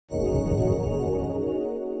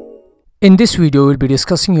In this video, we'll be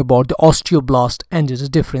discussing about the osteoblast and its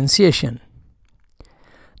differentiation.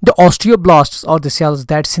 The osteoblasts are the cells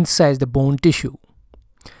that synthesize the bone tissue.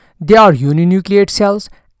 They are uninucleate cells,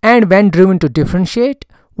 and when driven to differentiate,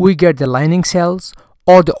 we get the lining cells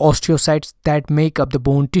or the osteocytes that make up the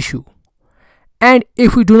bone tissue. And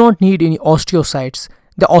if we do not need any osteocytes,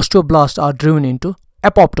 the osteoblasts are driven into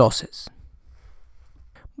apoptosis.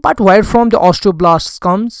 But where from the osteoblasts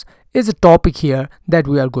comes is a topic here that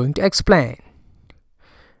we are going to explain.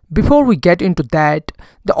 Before we get into that,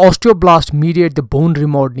 the osteoblast mediate the bone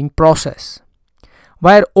remodeling process,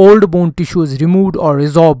 where old bone tissue is removed or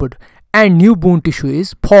resorbed and new bone tissue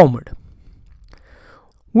is formed.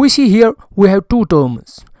 We see here we have two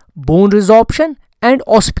terms, bone resorption and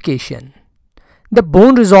ossification. The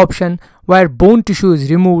bone resorption, where bone tissue is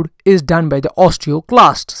removed, is done by the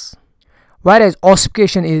osteoclasts, whereas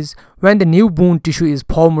ossification is when the new bone tissue is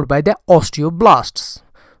formed by the osteoblasts.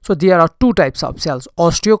 So there are two types of cells,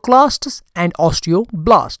 osteoclasts and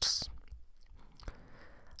osteoblasts.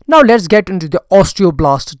 Now let's get into the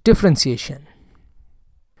osteoblast differentiation.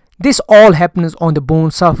 This all happens on the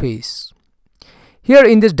bone surface. Here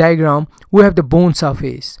in this diagram, we have the bone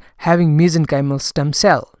surface having mesenchymal stem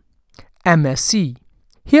cell, MSC.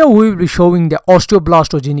 Here we will be showing the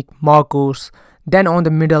osteoblastogenic markers. Then on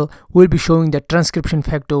the middle, we'll be showing the transcription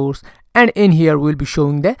factors, and in here we'll be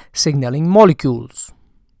showing the signaling molecules.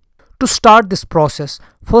 To start this process,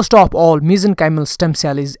 first of all, mesenchymal stem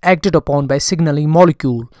cell is acted upon by signaling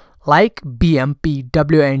molecule like BMP,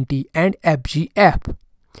 WNT and FGF.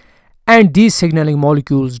 And these signaling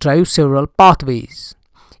molecules drive several pathways,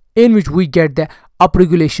 in which we get the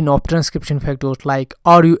upregulation of transcription factors like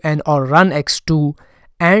RUN or RUNX2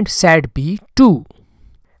 and SADB2.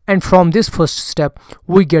 And from this first step,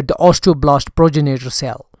 we get the osteoblast progenitor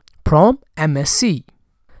cell from MSC.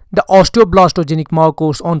 The osteoblastogenic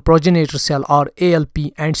markers on progenitor cell are ALP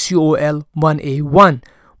and COL1A1,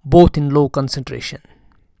 both in low concentration.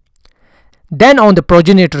 Then on the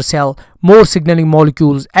progenitor cell, more signaling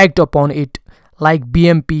molecules act upon it like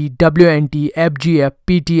BMP, WNT, FGF,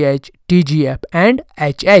 PTH, TGF and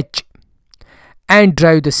HH, and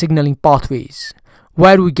drive the signaling pathways,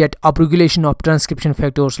 where we get upregulation of transcription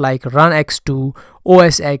factors like RUNX2,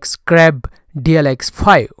 OSX, CREB,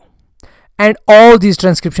 DLX5. And all these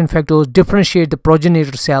transcription factors differentiate the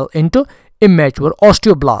progenitor cell into immature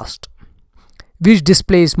osteoblast, which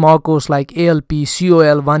displays markers like ALP,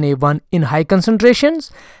 COL1A1 in high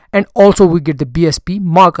concentrations, and also we get the BSP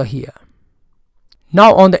marker here.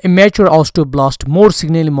 Now on the immature osteoblast, more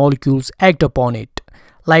signaling molecules act upon it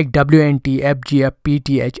like WNT, FGF,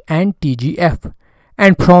 PTH and TGF.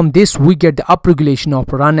 And from this we get the upregulation of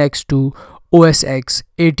RUNX2, OSX,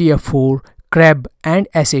 ATF4, CREB and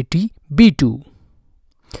SATB2,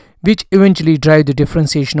 which eventually drive the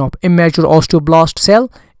differentiation of immature osteoblast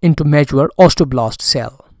cell into mature osteoblast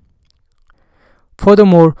cell.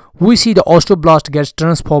 Furthermore, we see the osteoblast gets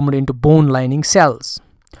transformed into bone lining cells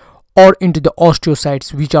or into the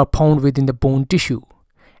osteocytes, which are found within the bone tissue.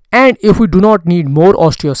 And if we do not need more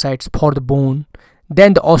osteocytes for the bone,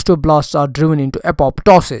 then the osteoblasts are driven into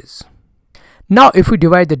apoptosis. Now if we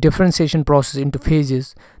divide the differentiation process into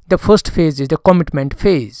phases, the first phase is the commitment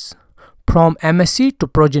phase from MSC to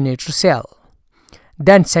progenitor cell.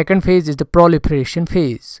 Then second phase is the proliferation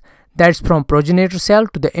phase, that's from progenitor cell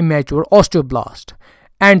to the immature osteoblast.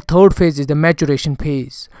 And third phase is the maturation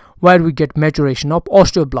phase, where we get maturation of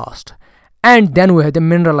osteoblast. And then we have the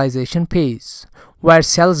mineralization phase, where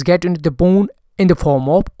cells get into the bone in the form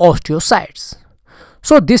of osteocytes.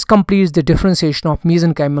 So this completes the differentiation of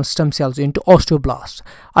mesenchymal stem cells into osteoblasts.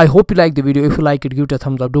 I hope you like the video. If you like it, give it a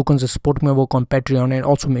thumbs up. Do consider supporting my work on Patreon, and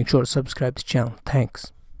also make sure to subscribe to the channel.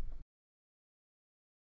 Thanks.